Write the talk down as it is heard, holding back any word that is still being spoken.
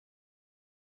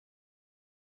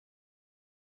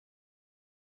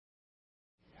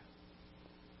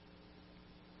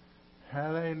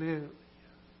Hallelujah.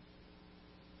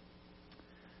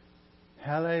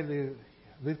 Hallelujah.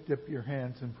 Lift up your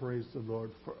hands and praise the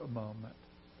Lord for a moment.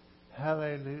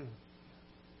 Hallelujah.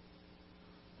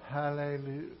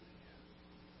 Hallelujah.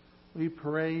 We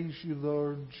praise you,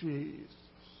 Lord Jesus.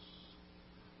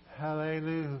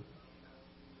 Hallelujah.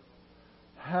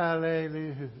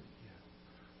 Hallelujah.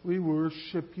 We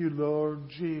worship you, Lord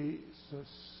Jesus.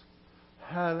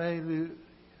 Hallelujah.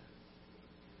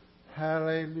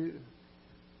 Hallelujah.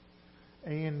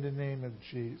 In the name of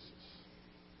Jesus.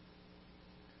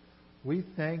 We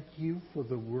thank you for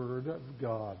the Word of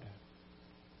God.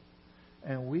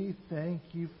 And we thank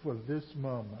you for this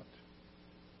moment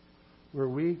where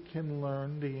we can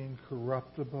learn the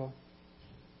incorruptible,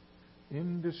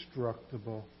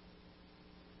 indestructible,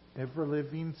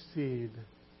 ever-living seed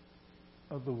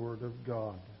of the Word of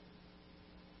God.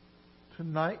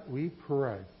 Tonight we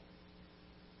pray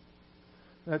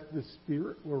that the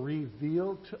Spirit will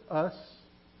reveal to us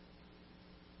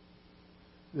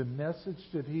the message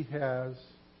that He has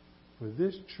for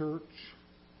this church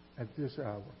at this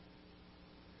hour.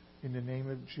 In the name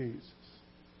of Jesus.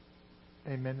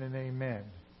 Amen and amen.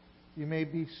 You may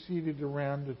be seated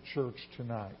around the church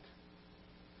tonight.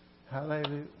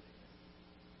 Hallelujah.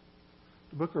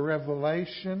 The book of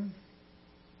Revelation,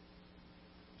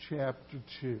 chapter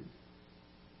 2.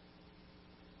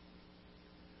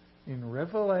 In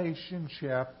Revelation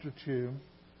chapter 2,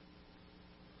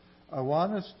 I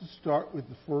want us to start with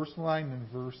the first line in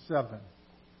verse 7.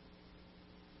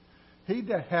 He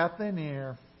that hath an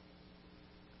ear,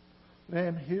 let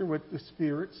him hear what the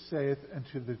Spirit saith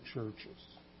unto the churches.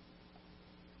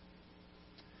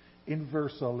 In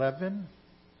verse 11,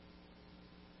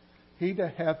 he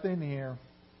that hath an ear,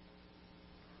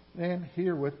 let him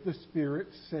hear what the Spirit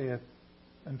saith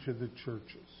unto the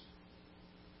churches.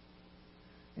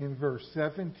 In verse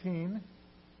 17,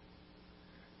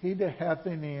 he that hath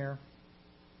an ear,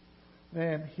 let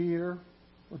him hear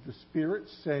what the Spirit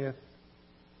saith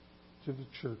to the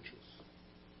churches.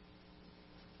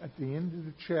 At the end of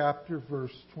the chapter,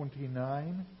 verse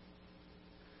 29,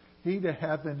 he that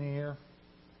hath an ear,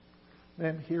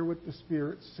 let him hear what the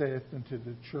Spirit saith unto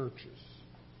the churches.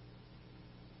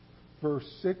 Verse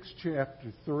 6,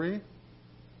 chapter 3,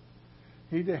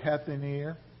 he that hath an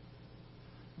ear,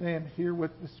 let him hear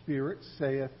what the Spirit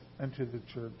saith unto the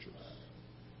churches.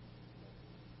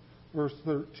 Verse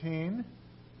 13,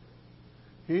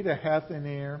 he that hath an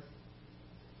ear,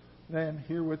 let him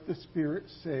hear what the Spirit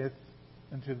saith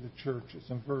unto the churches.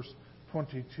 In verse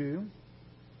 22,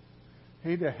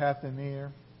 he that hath an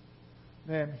ear,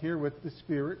 let him hear what the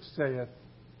Spirit saith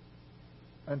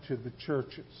unto the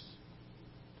churches.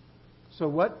 So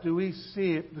what do we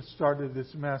see at the start of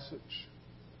this message?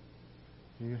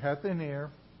 He that hath an ear,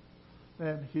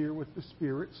 let him hear what the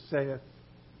Spirit saith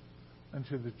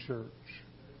unto the church.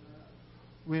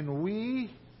 When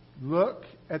we look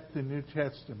at the New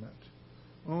Testament,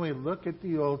 when we look at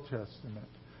the Old Testament,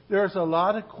 there's a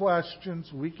lot of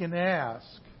questions we can ask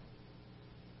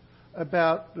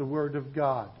about the Word of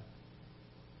God.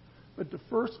 But the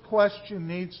first question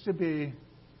needs to be,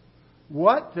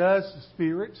 what does the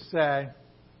Spirit say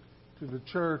to the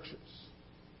churches?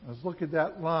 Let's look at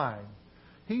that line.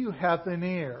 He who hath an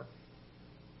ear.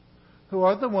 Who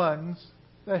are the ones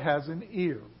that has an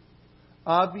ear?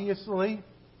 Obviously,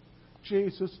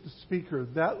 Jesus, the speaker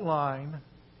of that line,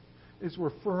 is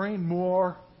referring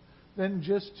more than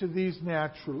just to these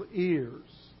natural ears.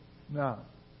 No.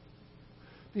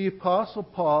 The Apostle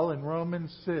Paul in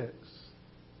Romans 6,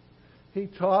 he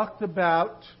talked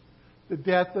about the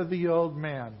death of the old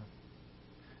man.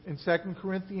 In 2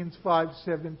 Corinthians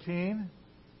 5:17,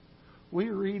 we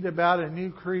read about a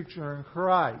new creature in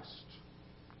Christ.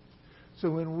 So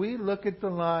when we look at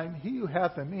the line, he who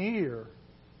hath an ear,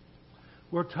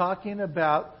 we're talking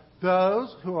about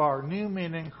those who are new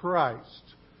men in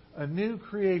Christ, a new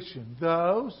creation,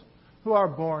 those who are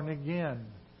born again.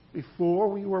 Before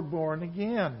we were born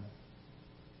again,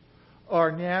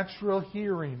 our natural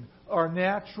hearing, our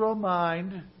natural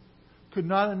mind could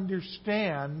not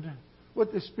understand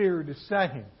what the Spirit is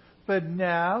saying. But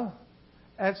now,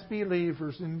 as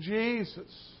believers in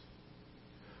Jesus,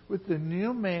 with the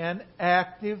new man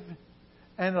active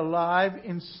and alive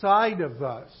inside of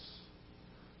us,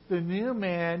 the new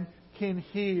man can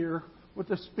hear what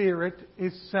the Spirit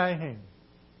is saying.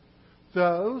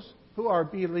 Those who are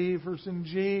believers in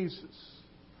Jesus,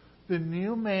 the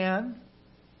new man,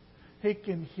 he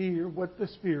can hear what the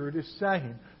Spirit is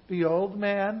saying. The old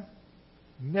man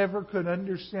never could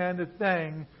understand a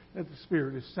thing that the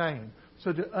Spirit is saying.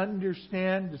 So to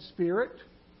understand the Spirit,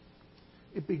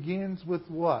 it begins with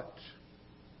what?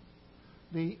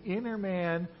 The inner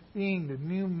man being the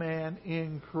new man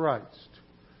in Christ.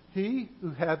 He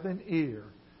who hath an ear,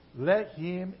 let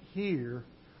him hear.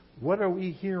 What are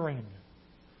we hearing?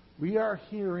 We are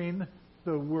hearing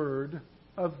the Word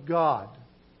of God.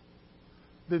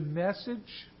 The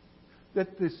message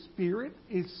that the Spirit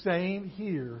is saying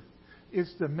here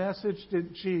is the message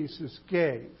that Jesus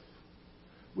gave.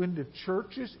 When the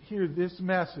churches hear this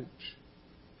message,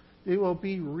 they will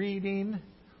be reading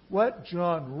what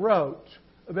John wrote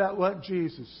about what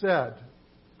Jesus said.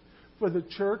 For the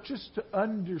churches to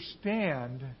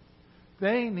understand,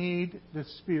 they need the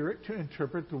Spirit to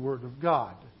interpret the Word of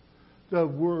God. The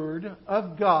Word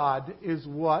of God is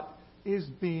what is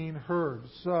being heard.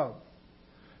 So,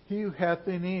 he who hath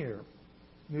an ear,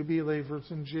 new believers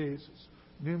in Jesus,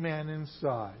 new man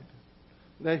inside,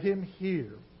 let him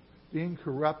hear the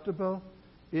incorruptible,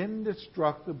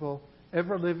 indestructible,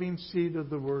 ever-living seed of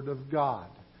the Word of God.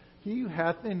 He who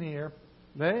hath an ear,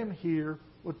 let him hear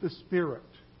what the Spirit.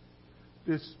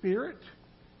 The Spirit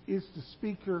is the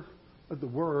speaker of the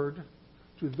Word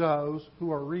to those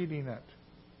who are reading it.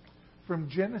 From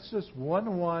Genesis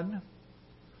 1:1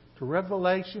 to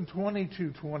Revelation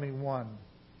 22:21,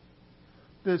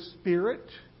 the Spirit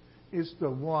is the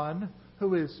one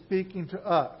who is speaking to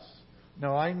us.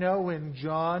 Now, I know when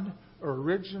John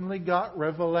originally got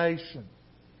revelation,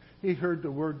 he heard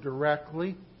the Word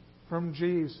directly from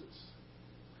Jesus.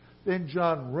 Then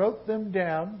John wrote them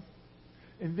down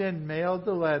and then mailed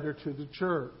the letter to the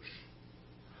church.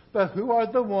 But who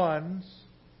are the ones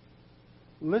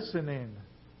listening?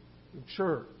 The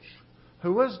church.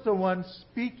 Who is the one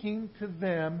speaking to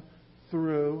them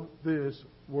through this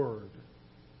Word?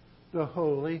 The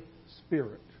Holy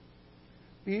Spirit.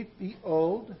 Be it the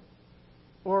old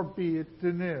or be it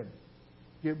the new.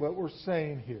 Get what we're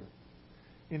saying here.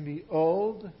 In the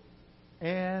old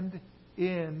and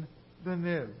in the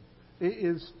new. It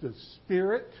is the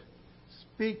Spirit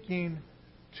speaking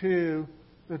to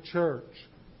the church.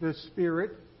 The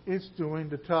Spirit is doing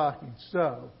the talking.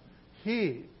 So,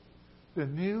 He, the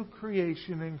new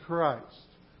creation in Christ,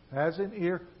 has an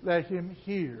ear, let him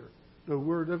hear the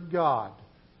Word of God.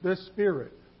 The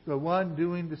Spirit, the one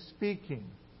doing the speaking,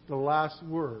 the last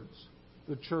words,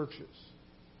 the churches.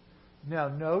 Now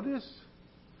notice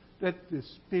that the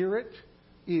Spirit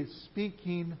is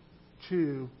speaking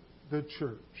to the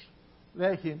church.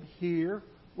 Let him hear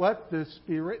what the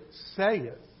Spirit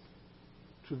saith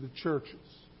to the churches.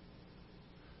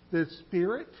 The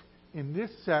Spirit in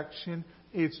this section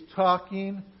is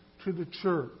talking to the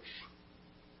church.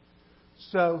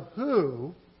 So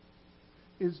who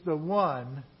is the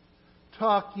one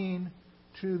talking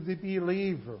to the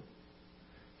believer?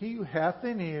 He who hath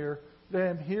an ear,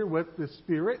 let him hear what the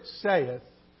Spirit saith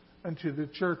unto the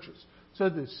churches. So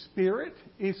the Spirit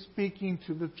is speaking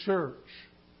to the church.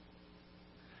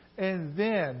 And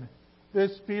then the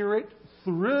Spirit,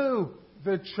 through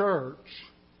the church,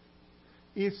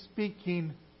 is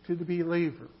speaking to the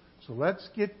believer. So let's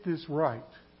get this right.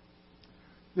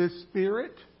 The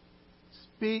Spirit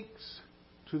speaks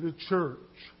to the church.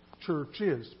 Church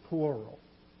is plural.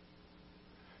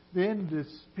 Then the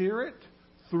Spirit,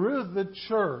 through the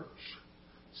church,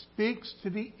 speaks to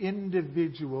the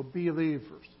individual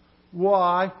believers.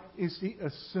 Why is the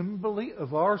assembly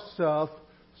of ourselves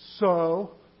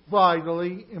so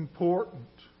vitally important?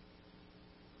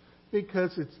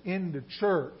 Because it's in the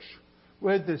church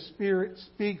where the Spirit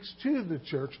speaks to the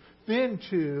church, then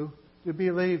to the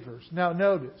believers. Now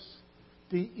notice,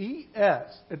 the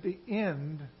ES at the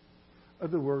end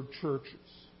of the word churches.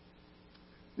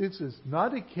 This is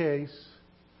not a case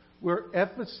where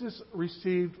Ephesus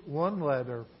received one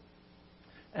letter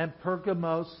and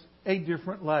Pergamos a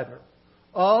different letter.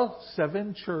 All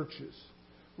 7 churches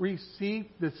received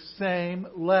the same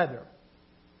letter,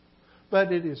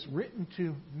 but it is written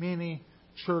to many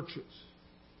churches.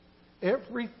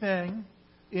 Everything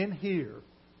in here,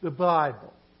 the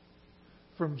Bible,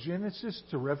 from Genesis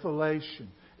to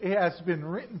Revelation, it has been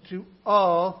written to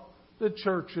all the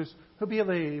churches who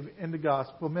believe in the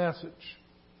gospel message.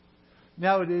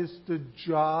 Now it is the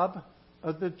job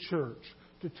of the church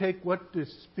to take what the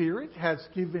Spirit has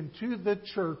given to the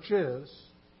churches,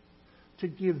 to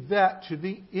give that to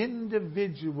the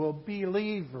individual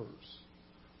believers.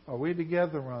 Are we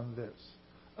together on this?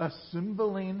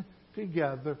 Assembling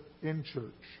together in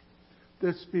church.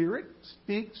 The Spirit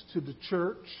speaks to the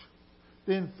church,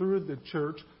 then through the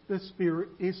church, the Spirit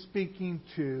is speaking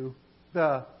to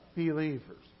the believers.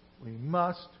 We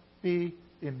must be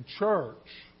in church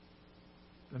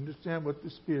to understand what the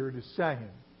Spirit is saying.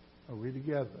 Are we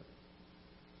together?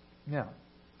 Now,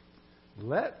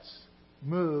 let's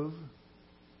move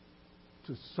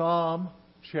to Psalm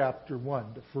chapter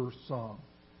 1, the first Psalm.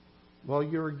 while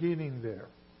you're getting there.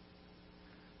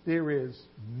 There is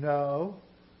no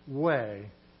way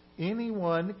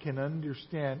anyone can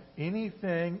understand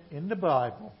anything in the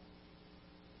Bible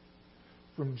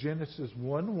from Genesis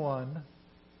 1:1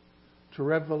 to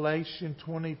Revelation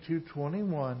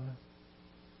 22:21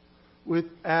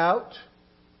 without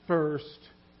first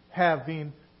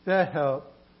having the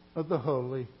help of the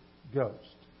Holy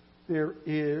Ghost. There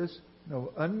is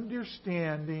no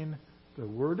understanding the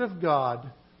Word of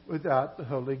God without the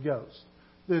Holy Ghost.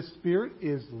 The Spirit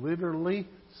is literally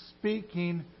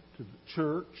speaking to the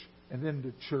church and then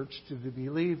the church to the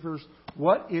believers.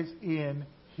 What is in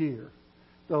here?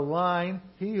 The line,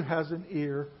 he who has an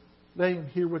ear, let him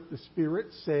hear what the Spirit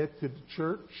saith to the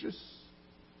churches,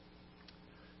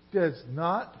 does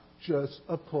not just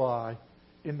apply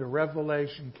in the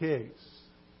Revelation case.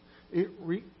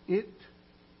 It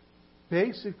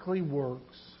basically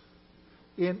works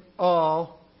in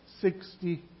all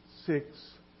 66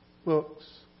 books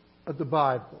of the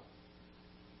Bible.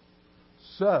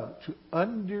 So, to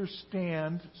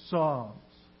understand Psalms,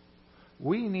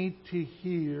 we need to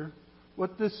hear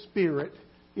what the Spirit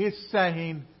is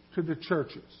saying to the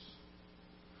churches.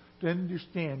 To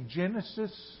understand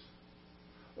Genesis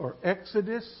or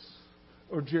Exodus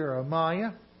or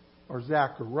Jeremiah or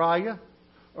Zechariah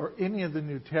or any of the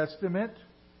New Testament,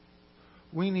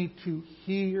 we need to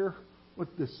hear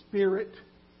what the Spirit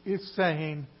is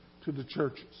saying to the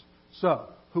churches. So,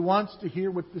 who wants to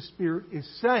hear what the Spirit is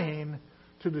saying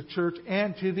to the church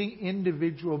and to the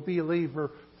individual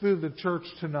believer through the church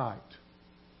tonight?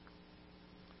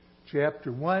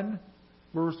 Chapter 1,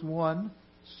 verse 1,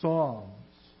 Psalms,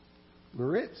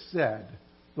 where it said,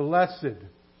 blessed,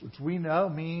 which we know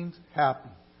means happy.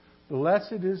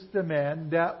 Blessed is the man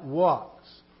that walks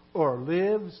or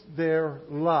lives their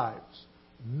lives,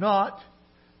 not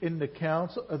in the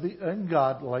counsel of the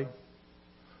ungodly,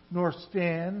 nor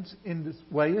stands in the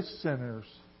way of sinners,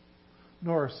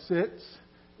 nor sits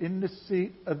in the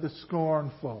seat of the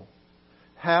scornful.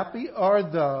 Happy are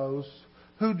those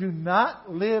who do not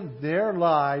live their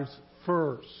lives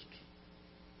first,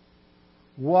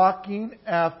 walking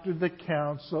after the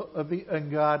counsel of the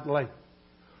ungodly.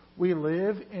 We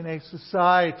live in a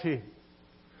society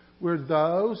where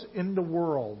those in the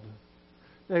world,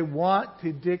 they want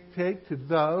to dictate to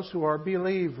those who are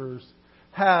believers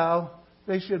how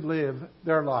they should live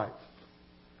their life.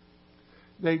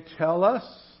 They tell us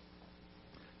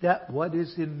that what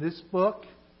is in this book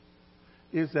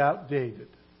is outdated.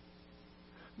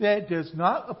 That does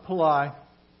not apply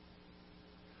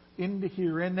in the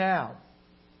here and now.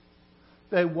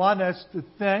 They want us to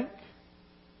think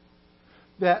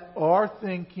that our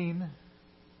thinking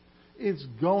is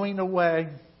going away,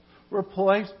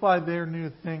 replaced by their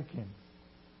new thinking.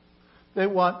 They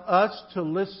want us to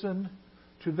listen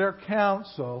to their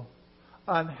counsel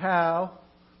on how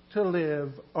to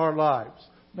live our lives.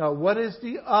 Now, what is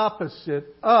the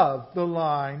opposite of the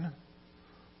line,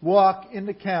 walk in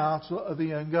the counsel of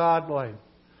the ungodly?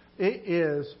 It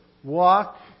is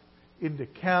walk in the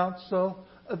counsel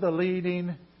of the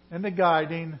leading and the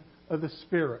guiding of the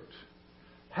Spirit.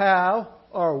 How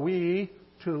are we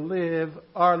to live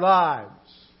our lives?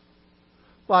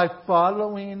 By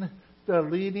following the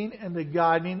leading and the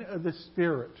guiding of the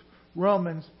Spirit.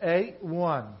 Romans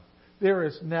 8:1. There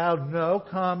is now no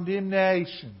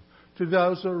condemnation to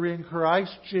those who are in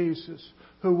Christ Jesus,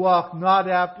 who walk not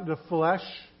after the flesh,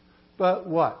 but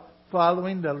what?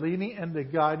 Following the leading and the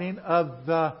guiding of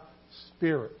the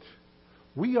Spirit.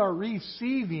 We are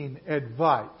receiving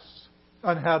advice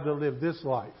on how to live this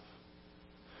life.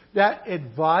 That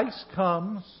advice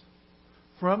comes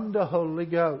from the Holy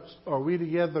Ghost. Are we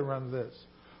together on this?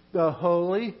 The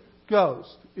Holy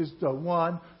Ghost is the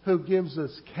one who gives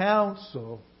us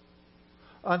counsel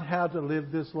on how to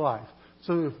live this life.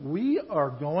 So if we are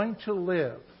going to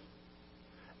live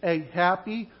a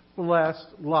happy, blessed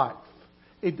life,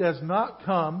 it does not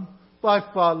come by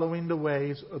following the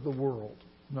ways of the world.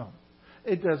 No.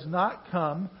 It does not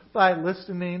come by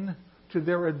listening to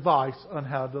their advice on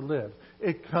how to live.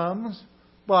 It comes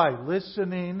by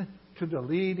listening to the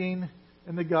leading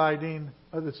and the guiding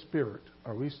of the Spirit.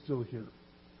 Are we still here?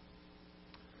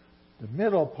 The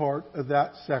middle part of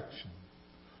that section.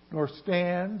 Nor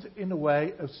stands in the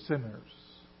way of sinners.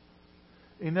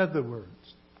 In other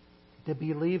words, the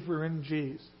believer in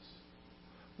Jesus,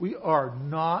 we are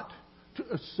not to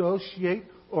associate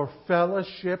or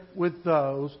fellowship with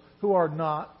those who are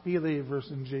not believers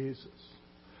in Jesus.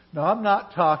 Now, I'm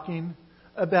not talking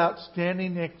about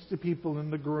standing next to people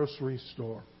in the grocery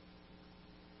store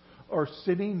or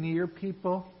sitting near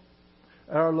people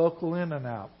at our local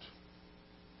In-N-Out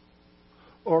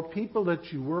or people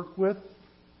that you work with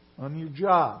on your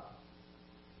job.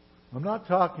 I'm not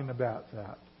talking about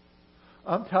that.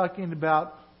 I'm talking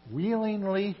about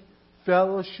willingly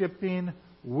fellowshipping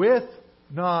with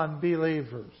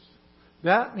non-believers.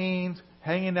 That means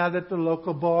hanging out at the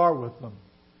local bar with them.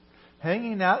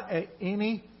 Hanging out at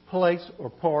any place or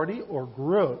party or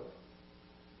group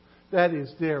that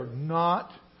is there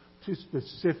not to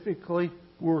specifically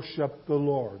worship the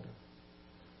Lord.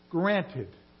 Granted,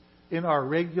 in our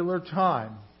regular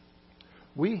time,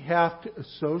 we have to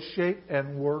associate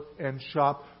and work and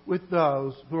shop with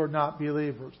those who are not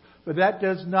believers. But that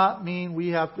does not mean we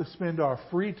have to spend our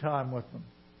free time with them.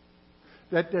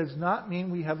 That does not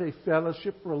mean we have a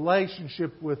fellowship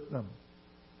relationship with them.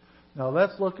 Now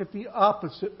let's look at the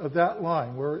opposite of that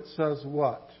line where it says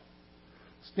what?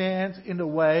 Stands in the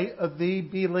way of the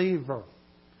believer.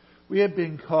 We have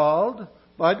been called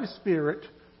by the Spirit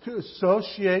to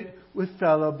associate with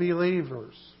fellow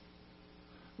believers.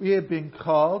 We have been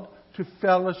called to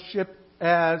fellowship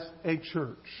as a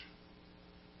church.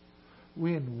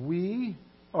 When we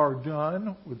are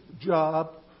done with the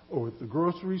job or with the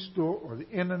grocery store or the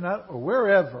internet or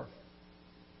wherever,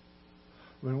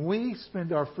 when we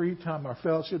spend our free time, our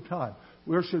fellowship time,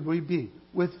 where should we be?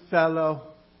 With fellow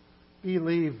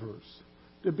believers.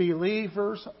 The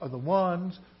believers are the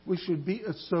ones we should be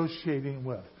associating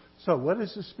with. So what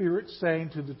is the Spirit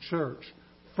saying to the church?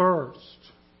 First,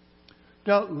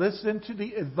 don't listen to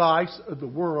the advice of the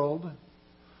world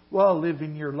while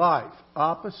living your life.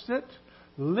 Opposite,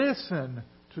 listen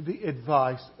to the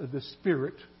advice of the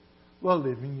Spirit while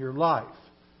living your life.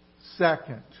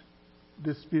 Second,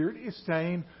 the Spirit is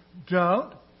saying,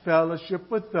 don't fellowship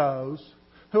with those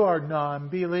who are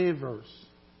non-believers.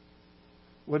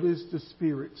 What is the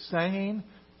Spirit saying?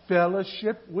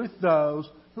 Fellowship with those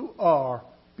who are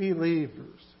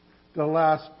believers. The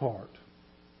last part.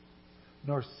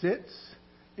 Nor sits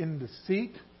in the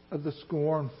seat of the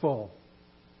scornful.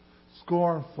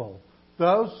 Scornful.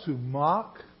 Those who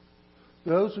mock.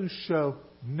 Those who show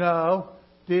no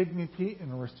dignity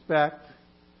and respect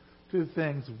to the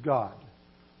things of God.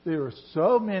 There are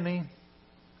so many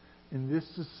in this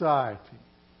society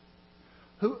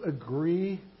who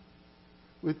agree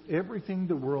with everything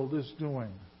the world is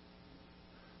doing.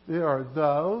 There are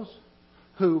those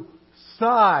who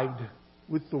side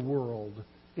with the world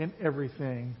in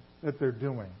everything that they're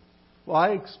doing. Well, I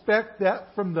expect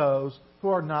that from those who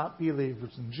are not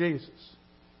believers in Jesus.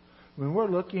 When we're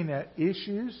looking at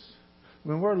issues,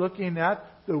 when we're looking at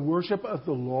the worship of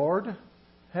the Lord,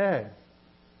 hey,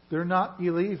 they're not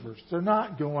believers. They're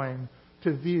not going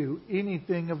to view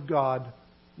anything of God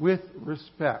with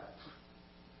respect.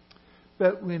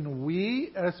 But when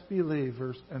we as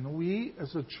believers and we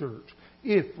as a church,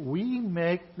 if we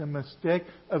make the mistake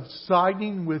of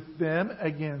siding with them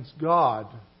against God,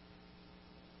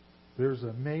 there's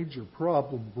a major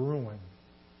problem brewing.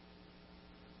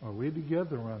 Are we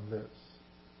together on this?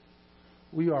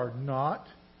 We are not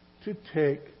to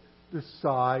take the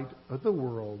side of the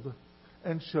world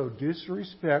and show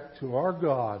disrespect to our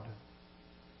God.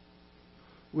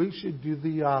 We should do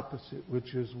the opposite,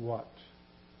 which is what?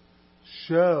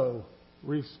 Show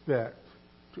respect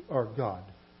to our God.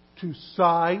 To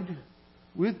side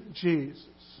with Jesus.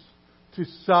 To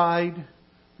side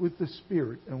with the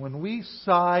Spirit. And when we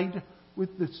side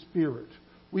with the Spirit,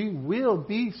 we will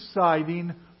be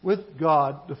siding with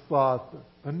God the Father.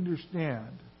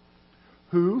 Understand.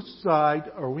 Whose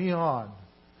side are we on?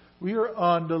 We are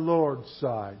on the Lord's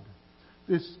side.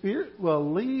 The Spirit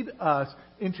will lead us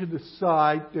into the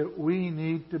side that we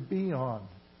need to be on.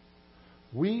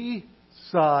 We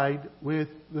side with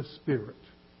the Spirit.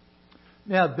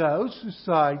 Now, those who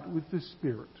side with the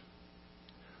Spirit,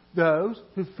 those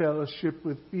who fellowship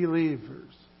with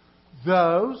believers,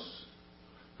 those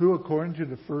who, according to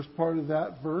the first part of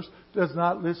that verse, does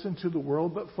not listen to the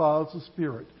world but follows the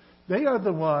Spirit, they are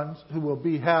the ones who will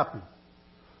be happy.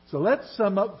 So let's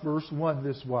sum up verse 1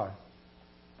 this way.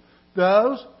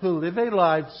 Those who live a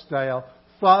lifestyle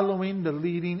following the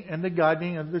leading and the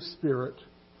guiding of the Spirit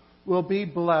will be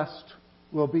blessed,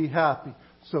 will be happy.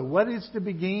 So what is the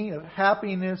beginning of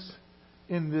happiness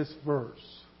in this verse?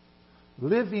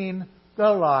 Living the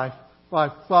life by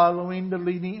following the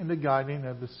leading and the guiding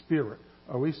of the Spirit.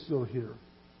 Are we still here?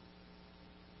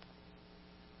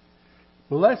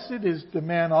 Blessed is the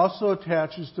man also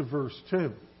attaches to verse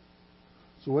 2.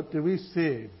 So what do we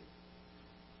see?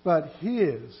 But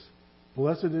his,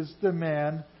 blessed is the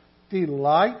man,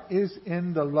 delight is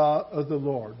in the law of the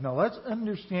Lord. Now let's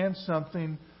understand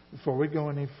something before we go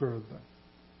any further.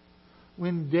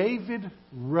 When David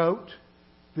wrote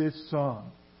this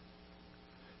song,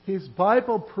 his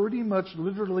Bible pretty much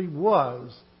literally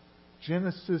was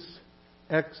Genesis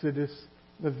Exodus,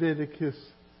 Leviticus,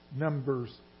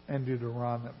 Numbers, and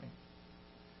Deuteronomy.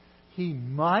 He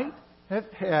might have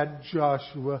had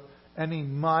Joshua, and he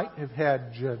might have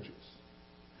had Judges.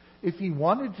 If he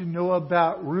wanted to know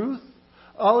about Ruth,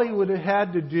 all he would have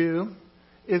had to do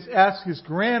is ask his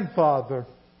grandfather,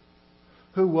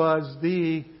 who was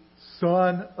the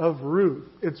son of Ruth.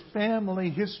 It's family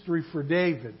history for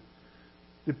David.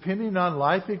 Depending on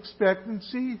life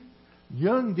expectancy,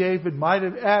 young David might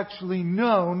have actually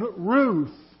known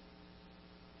Ruth.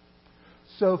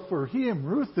 So for him,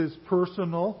 Ruth is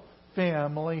personal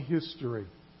family history.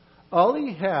 All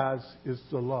he has is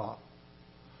the law.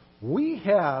 We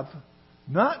have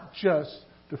not just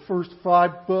the first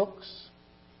 5 books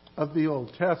of the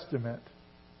Old Testament,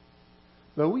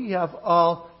 but we have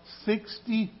all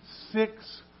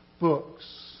 66 books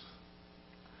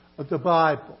of the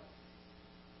Bible.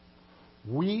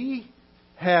 We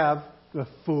have the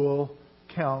full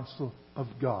counsel of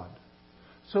God.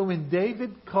 So when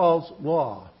David calls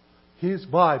law his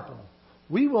Bible,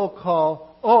 we will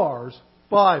call ours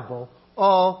Bible,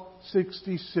 all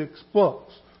 66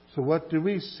 books. So what do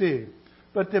we see?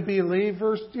 But the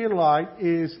believer's delight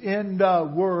is in the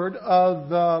word of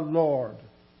the Lord.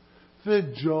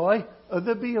 The joy of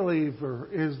the believer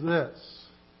is this.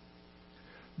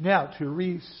 Now, to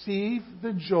receive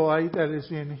the joy that is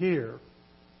in here,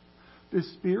 the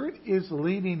Spirit is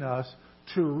leading us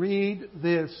to read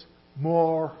this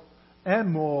more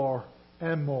and more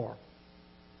and more.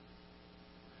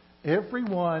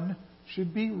 Everyone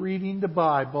should be reading the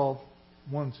Bible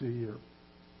once a year.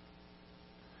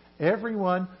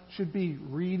 Everyone should be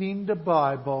reading the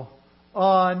Bible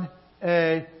on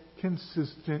a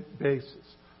consistent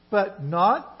basis, but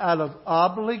not out of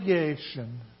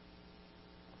obligation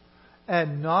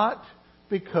and not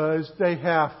because they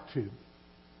have to.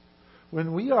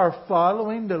 When we are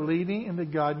following the leading and the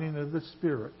guiding of the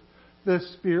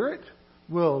Spirit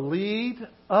will lead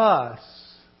us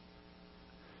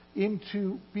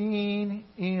into being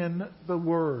in the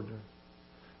Word.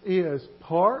 It is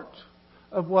part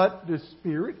of what the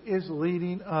Spirit is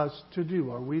leading us to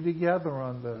do. Are we together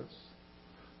on this?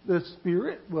 The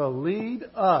Spirit will lead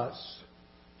us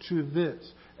to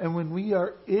this. And when we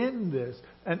are in this,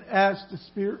 and as the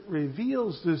Spirit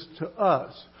reveals this to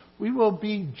us, we will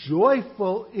be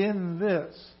joyful in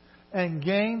this and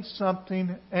gain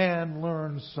something and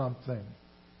learn something.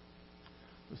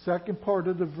 The second part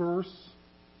of the verse,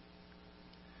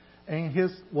 and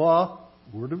His law,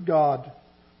 Word of God,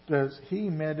 does He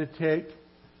meditate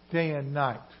day and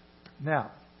night.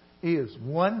 Now, it is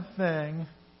one thing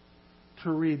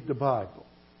to read the Bible.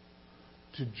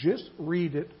 To just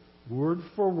read it word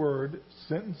for word,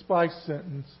 sentence by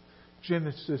sentence,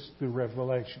 Genesis through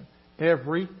Revelation.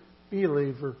 Every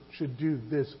believer should do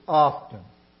this often.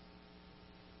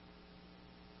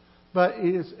 But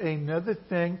it is another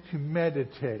thing to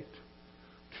meditate,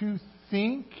 to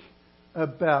think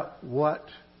about what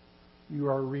you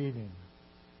are reading.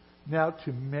 Now,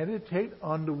 to meditate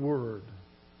on the Word,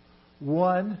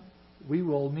 one, we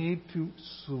will need to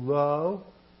slow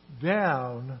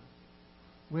down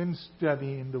when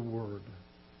studying the Word.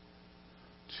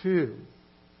 2,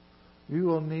 we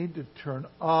will need to turn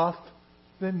off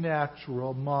the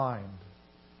natural mind.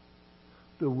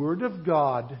 The Word of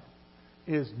God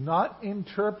is not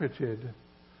interpreted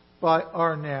by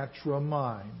our natural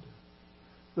mind.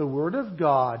 The Word of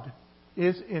God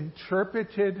is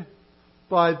interpreted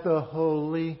by the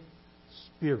Holy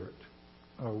Spirit.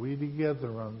 Are we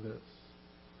together on this?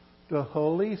 The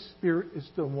Holy Spirit is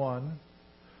the one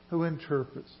who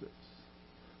interprets this.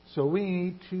 So we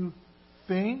need to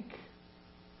think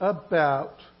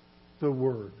about the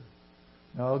Word.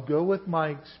 Now I'll go with my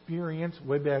experience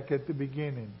way back at the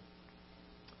beginning.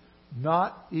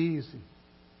 Not easy.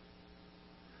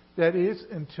 That is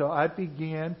until I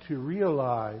began to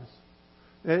realize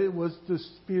that it was the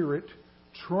Spirit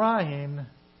trying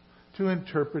to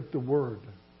interpret the Word.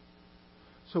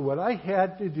 So what I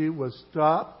had to do was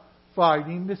stop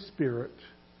fighting the Spirit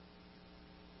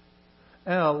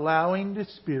and allowing the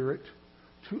Spirit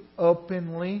to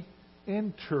openly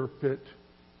interpret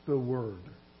the Word.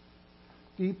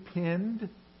 Depend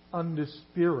on the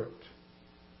Spirit.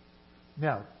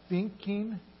 Now,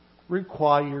 thinking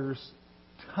requires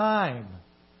time.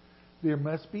 There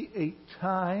must be a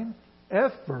time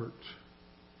effort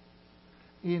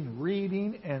in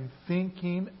reading and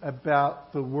thinking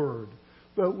about the Word.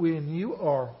 But when you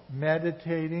are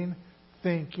meditating,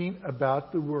 thinking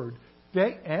about the Word,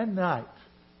 day and night,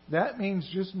 that means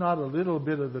just not a little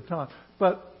bit of the time,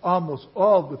 but almost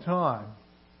all the time,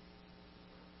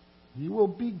 you will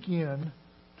begin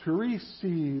to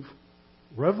receive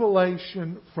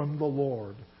revelation from the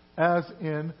Lord, as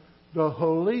in the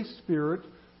Holy Spirit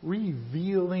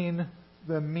revealing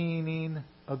the meaning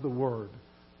of the Word.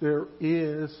 There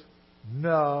is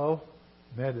no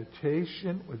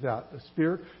meditation without the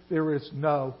Spirit. There is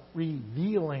no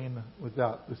revealing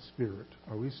without the Spirit.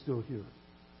 Are we still here?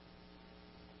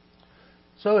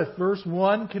 So if verse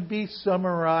 1 could be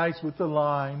summarized with the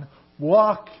line,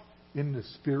 walk in the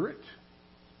Spirit.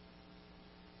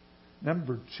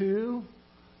 Number 2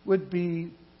 would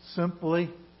be simply,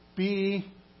 be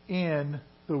in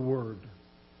the Word.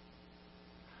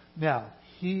 Now,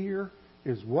 here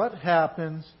is what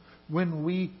happens when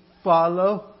we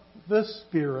follow the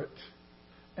Spirit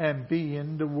and be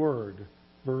in the Word.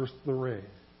 Verse 3.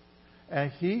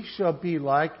 And he shall be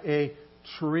like a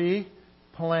tree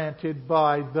planted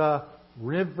by the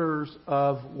rivers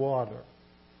of water.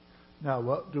 Now,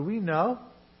 what do we know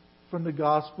from the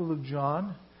Gospel of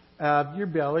John? Out of your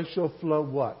belly shall flow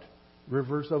what?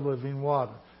 Rivers of living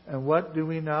water. And what do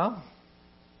we know?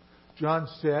 John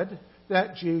said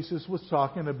that Jesus was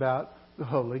talking about the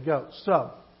Holy Ghost.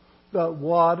 So, the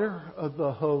water of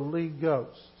the Holy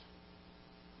Ghost.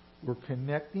 We're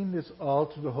connecting this all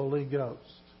to the Holy Ghost.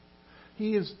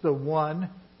 He is the one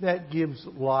that gives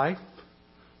life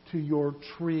to your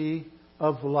tree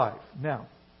of life. Now,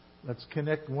 let's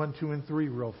connect 1, 2, and 3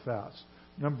 real fast.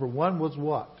 Number 1 was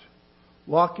what?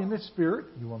 Walk in the Spirit,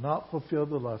 you will not fulfill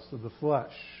the lust of the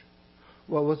flesh.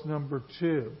 What was number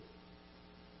 2?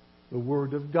 The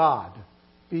Word of God.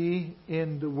 Be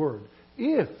in the Word.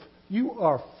 If you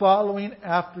are following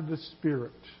after the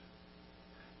Spirit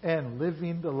and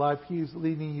living the life He is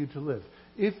leading you to live,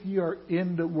 if you are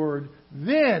in the Word,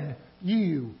 then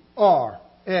you are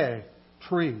a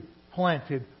tree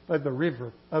planted by the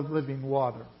river of living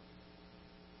water.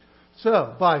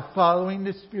 So, by following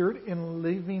the Spirit and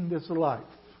living this life,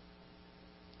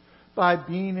 by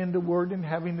being in the Word and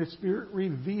having the Spirit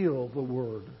reveal the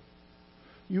Word,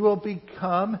 you will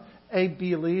become a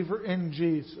believer in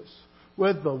Jesus,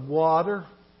 where the water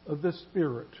of the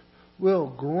Spirit will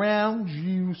ground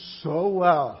you so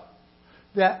well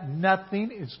that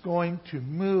nothing is going to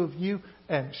move you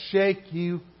and shake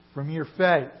you from your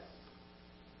faith.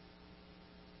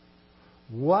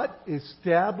 What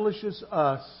establishes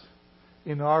us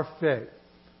in our faith?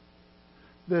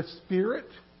 The Spirit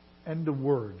and the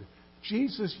Word.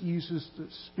 Jesus uses the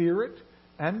Spirit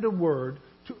and the Word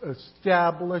to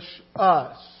establish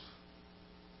us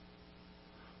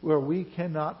where we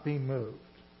cannot be moved.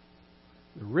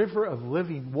 The river of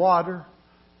living water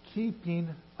keeping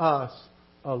us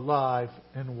alive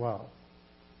and well.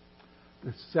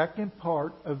 The second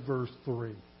part of verse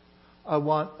 3. I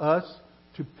want us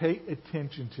to pay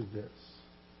attention to this,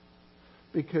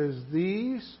 because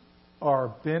these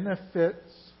are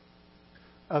benefits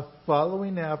of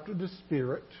following after the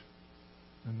Spirit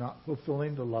and not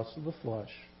fulfilling the lust of the flesh.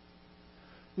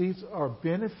 These are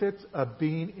benefits of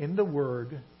being in the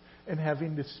Word and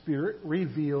having the Spirit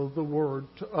reveal the Word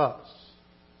to us.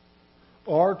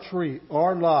 Our tree,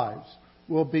 our lives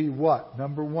will be what?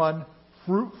 Number 1,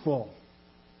 fruitful.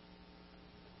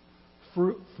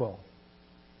 Fruitful.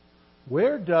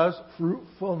 Where does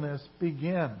fruitfulness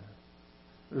begin?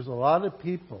 There's a lot of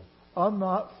people. I'm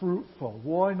not fruitful.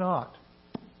 Why not?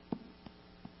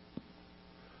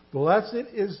 Blessed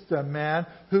is the man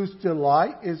whose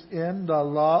delight is in the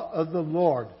law of the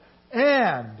Lord.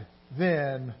 And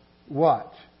then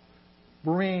what?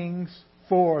 Brings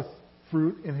forth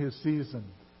fruit in his season.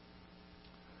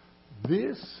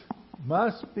 This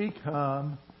must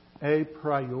become a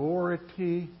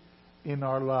priority in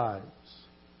our lives.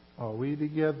 Are we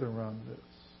together on this?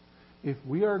 If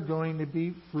we are going to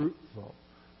be fruitful,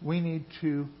 we need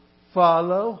to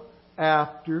follow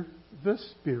after the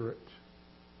Spirit.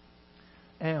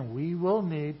 And we will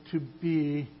need to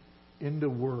be in the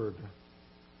Word.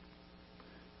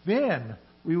 Then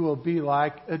we will be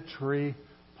like a tree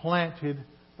planted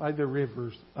by the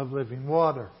rivers of living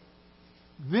water.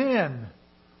 Then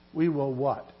we will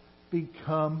what?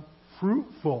 Become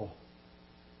fruitful.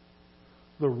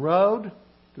 The road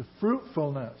to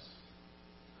fruitfulness,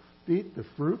 be it the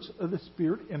fruits of the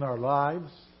Spirit in our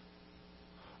lives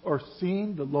or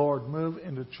seeing the Lord move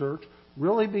in the church,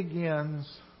 really begins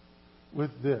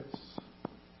with this.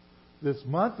 This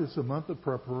month is a month of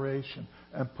preparation.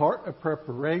 And part of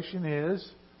preparation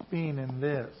is being in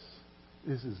this.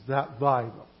 This is that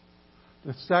vital.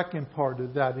 The second part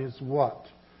of that is what?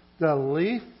 The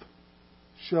leaf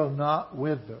shall not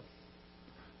wither.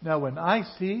 Now, when I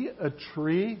see a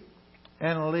tree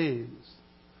and leaves,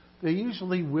 they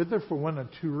usually wither for one of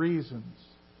two reasons.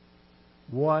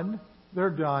 One, they're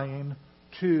dying.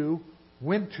 Two,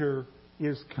 winter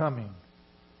is coming.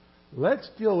 Let's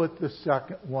deal with the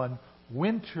second one.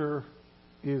 Winter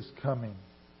is coming.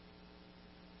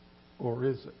 Or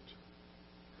is it?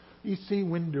 You see,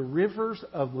 when the rivers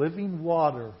of living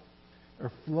water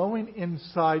are flowing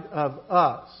inside of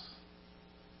us,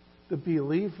 the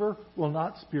believer will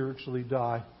not spiritually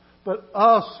die, but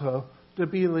also the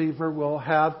believer will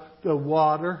have the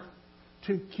water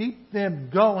to keep them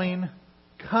going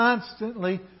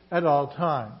constantly at all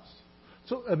times.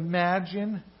 So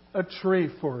imagine a tree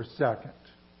for a second,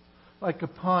 like a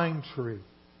pine tree,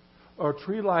 or a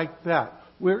tree like that,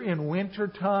 where in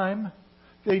wintertime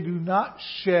they do not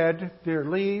shed their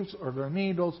leaves or their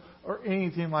needles or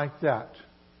anything like that.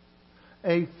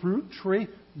 A fruit tree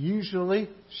usually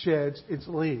sheds its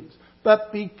leaves.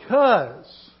 But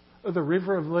because of the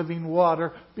river of living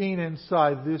water being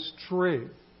inside this tree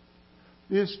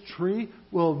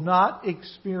will not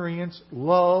experience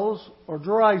lulls or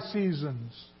dry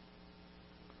seasons.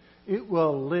 It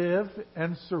will live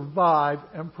and survive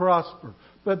and prosper.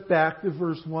 But back to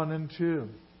verse 1 and 2.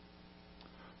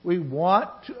 We want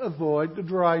to avoid the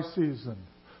dry season.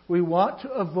 We want to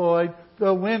avoid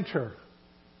the winter.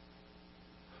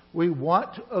 We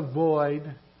want to avoid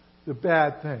the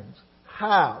bad things.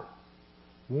 How?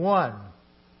 1,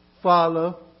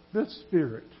 follow the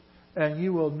Spirit, and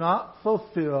you will not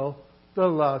fulfill the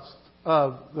lust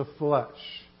of the flesh.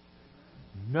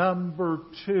 Number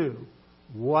 2.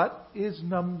 What is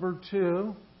number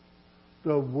 2?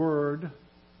 The Word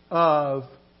of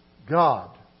God.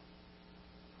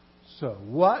 So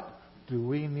what do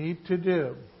we need to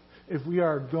do if we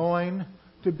are going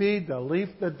to be the leaf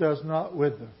that does not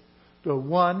wither? The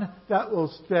one that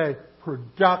will stay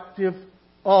productive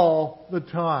all the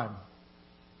time.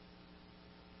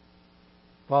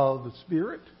 Follow the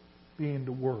Spirit, being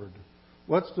the Word.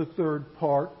 What's the third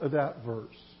part of that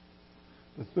verse?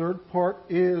 The third part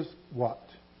is what?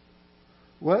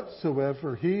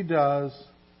 Whatsoever he does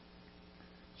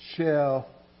shall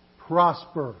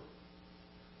prosper.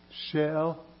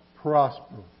 Shall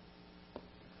prosper.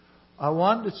 I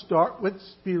want to start with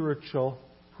spiritual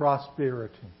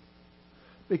prosperity.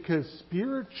 Because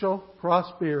spiritual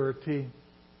prosperity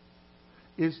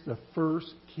is the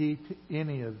first key to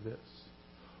any of this.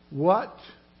 What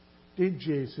did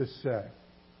Jesus say?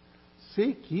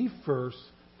 Seek ye first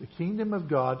the kingdom of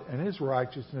God and His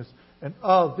righteousness, and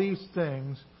all these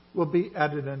things will be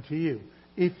added unto you.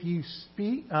 If you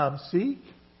seek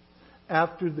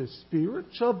after the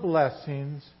spiritual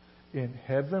blessings in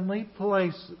heavenly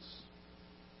places,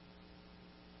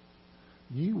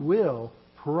 you will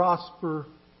prosper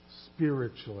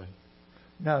spiritually.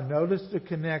 Now notice the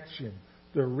connection.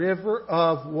 The river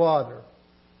of water.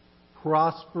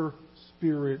 Prosper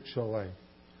spiritually.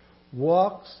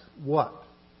 Walks what?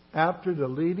 After the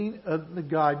leading and the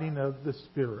guiding of the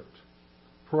Spirit.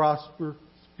 Prosper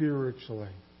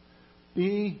spiritually.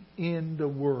 Be in the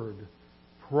Word.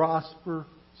 Prosper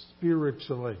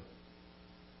spiritually.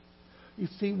 You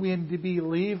see, when the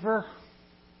believer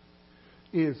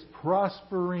is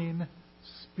prospering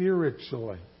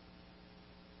spiritually,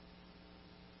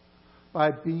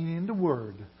 by being in the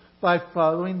Word, by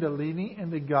following the leading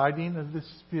and the guiding of the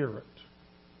Spirit,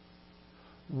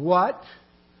 what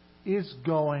is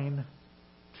going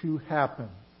to happen?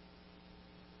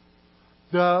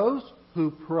 Those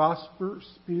who prosper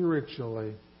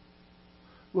spiritually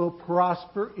will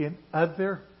prosper in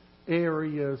other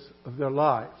areas of their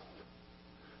life.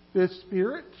 The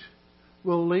Spirit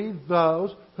will lead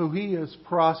those who He is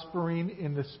prospering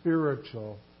in the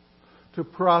spiritual to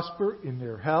prosper in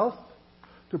their health,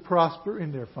 to prosper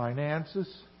in their finances,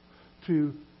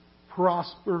 to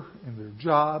prosper in their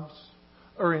jobs,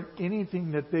 or in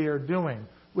anything that they are doing.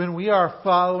 When we are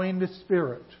following the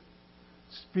Spirit,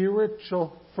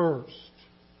 spiritual first.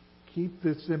 Keep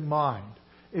this in mind.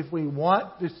 If we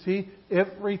want to see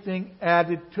everything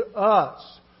added to us,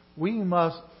 we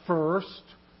must first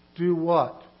do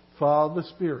what? Follow the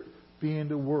Spirit, be in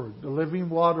the Word, the living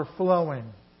water flowing.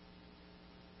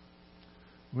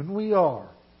 When we are,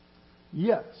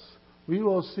 yes, we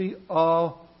will see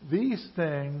all these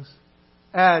things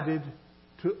added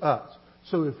to us.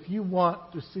 So if you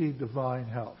want to see divine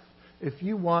health, if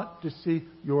you want to see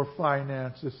your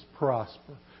finances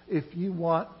prosper, if you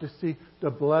want to see the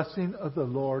blessing of the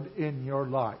Lord in your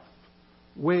life,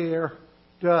 where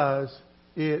does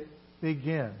it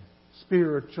begin?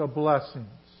 Spiritual blessings.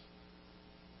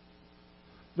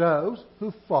 Those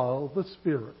who follow the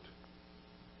Spirit,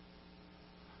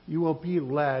 you will be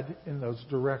led in those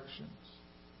directions.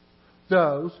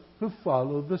 Those who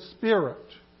follow the Spirit,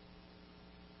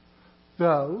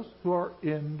 those who are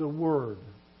in the Word,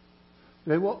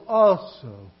 they will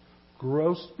also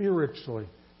grow spiritually,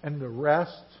 and the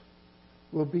rest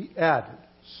will be added.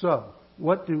 So,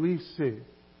 what do we see?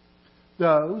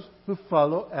 Those who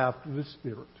follow after the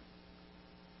Spirit.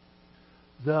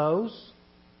 Those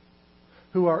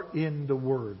who are in the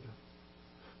Word.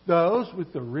 Those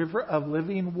with the river of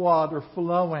living water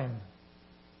flowing.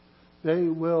 They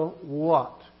will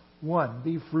what? 1,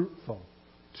 be fruitful.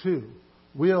 2,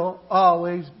 will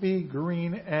always be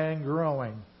green and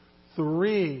growing.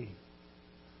 3,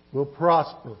 will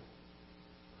prosper.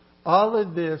 All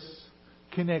of this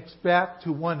connects back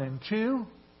to 1 and 2,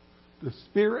 the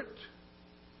Spirit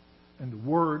and the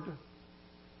Word,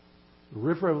 the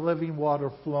river of living water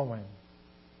flowing.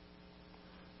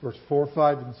 Verse 4,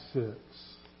 5, and 6.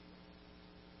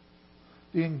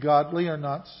 The ungodly are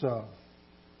not so,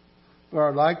 but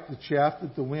are like the chaff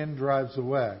that the wind drives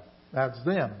away. That's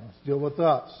them. Let's deal with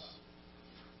us.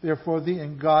 Therefore the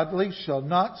ungodly shall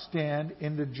not stand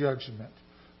in the judgment,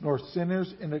 nor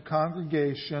sinners in the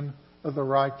congregation of the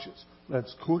righteous.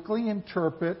 Let's quickly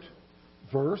interpret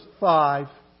verse 5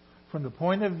 from the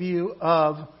point of view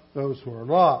of those who are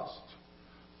lost.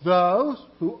 Those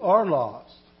who are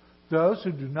lost, those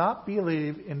who do not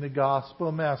believe in the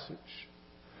gospel message,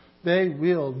 they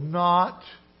will not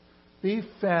be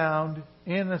found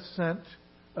innocent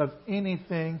of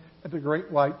anything at the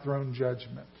great white throne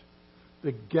judgment.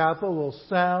 The gavel will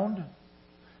sound,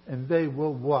 and they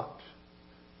will what?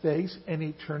 Face an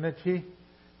eternity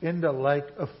in the lake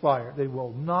of fire. They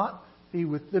will not be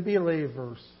with the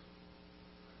believers.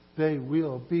 They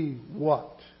will be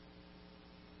what?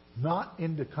 Not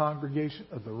in the congregation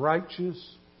of the righteous.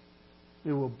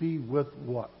 They will be with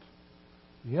what?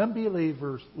 The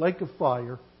unbelievers, lake of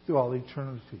fire, through all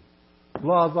eternity.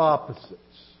 Law of opposites.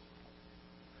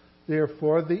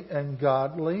 Therefore the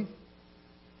ungodly,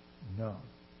 no.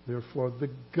 Therefore the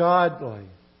godly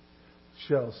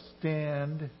shall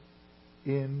stand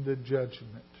in the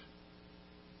judgment.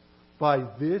 By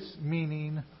this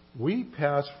meaning we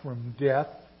pass from death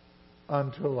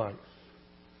unto life.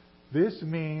 This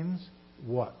means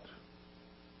what?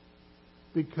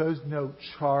 Because no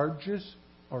charges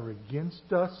are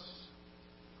against us,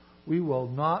 we will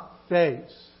not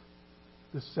face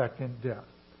the second death.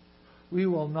 We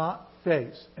will not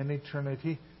face an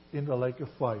eternity in the lake of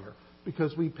fire.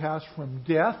 Because we pass from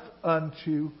death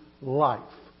unto life.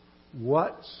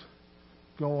 What's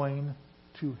going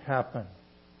to happen?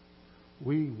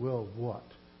 We will what?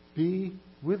 Be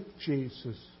with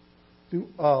Jesus through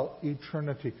all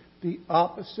eternity. The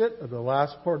opposite of the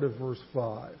last part of verse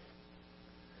 5.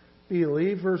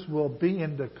 Believers will be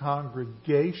in the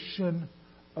congregation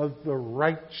of the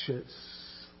righteous.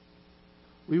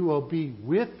 We will be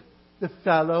with the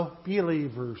fellow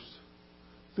believers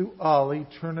through all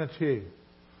eternity.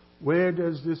 Where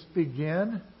does this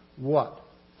begin? What?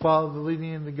 Follow the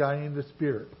leading and the guiding of the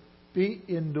Spirit. Be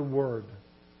in the Word.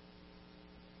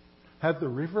 Have the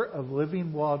river of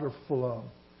living water flow.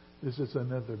 This is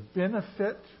another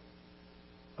benefit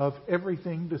of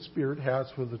everything the Spirit has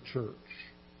for the church.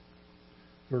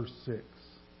 Verse 6.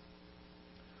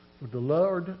 For the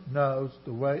Lord knows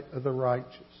the way of the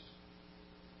righteous,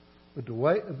 but the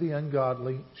way of the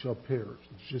ungodly shall perish.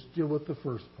 Let's just deal with the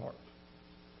first part.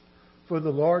 For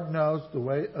the Lord knows the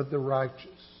way of the righteous.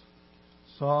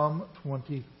 Psalm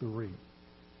 23.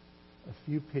 A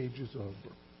few pages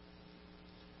over.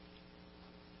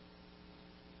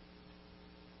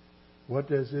 What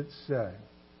does it say?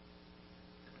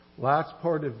 Last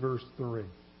part of verse 3.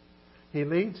 He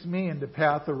leads me in the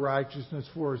path of righteousness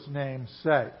for His name's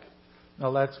sake. Now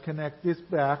let's connect this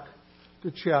back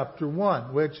to chapter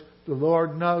 1, which the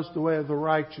Lord knows the way of the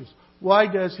righteous. Why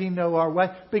does He know our way?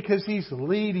 Because He's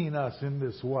leading us in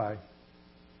this way.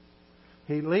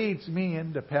 He leads me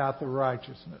in the path of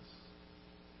righteousness.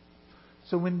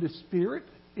 So when the Spirit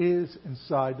is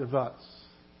inside of us,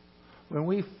 when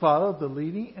we follow the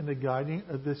leading and the guiding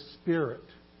of the Spirit,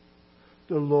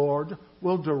 the Lord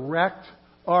will direct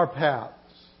our paths.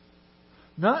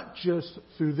 Not just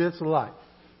through this life.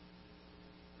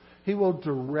 He will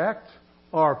direct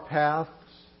our paths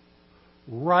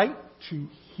right to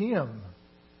Him,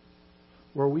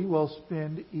 where we will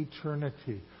spend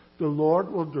eternity. The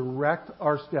Lord will direct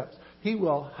our steps. He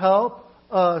will help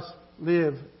us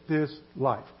live this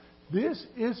life. This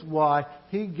is why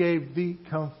He gave the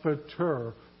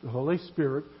Comforter, the Holy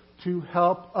Spirit, to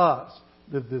help us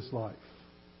live this life.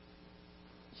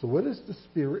 So what is the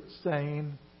Spirit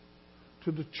saying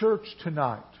to the church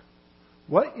tonight?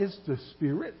 What is the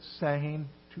Spirit saying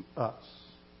to us?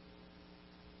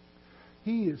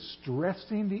 He is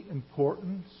stressing the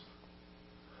importance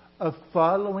of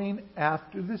following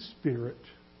after the Spirit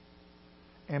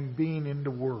and being in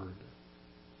the Word.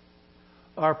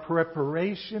 Our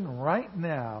preparation right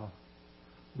now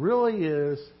really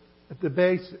is at the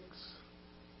basics.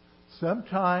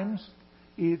 Sometimes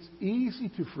it's easy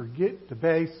to forget the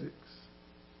basics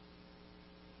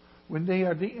when they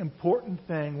are the important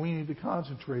thing we need to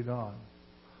concentrate on.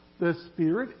 The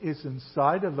Spirit is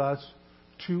inside of us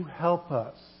to help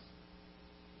us.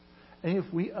 And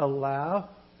if we allow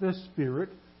the Spirit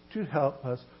to help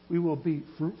us, we will be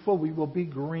fruitful, we will be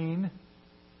green,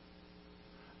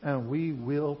 and we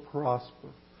will prosper.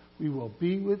 We will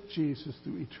be with Jesus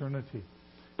through eternity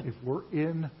if we're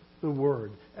in the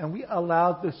Word. And we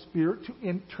allow the Spirit to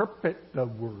interpret the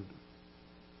Word.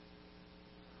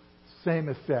 Same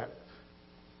effect.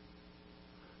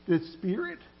 The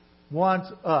Spirit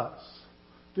wants us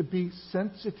to be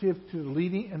sensitive to the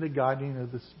leading and the guiding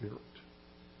of the Spirit.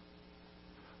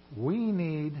 We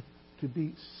need to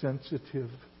be sensitive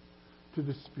to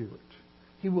the Spirit.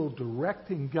 He will direct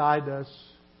and guide us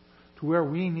to where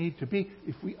we need to be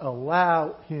if we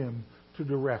allow Him to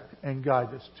direct and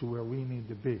guide us to where we need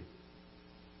to be.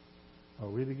 Are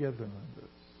we together on this?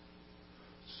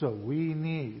 So we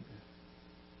need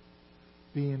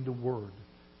be in the Word.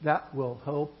 That will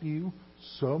help you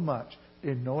so much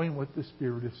in knowing what the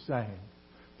Spirit is saying.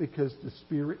 Because the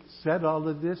Spirit said all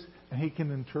of this and He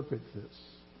can interpret this.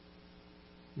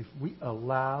 If we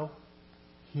allow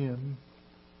Him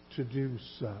to do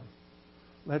so.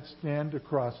 Let's stand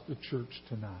across the church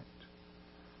tonight.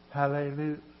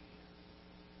 Hallelujah.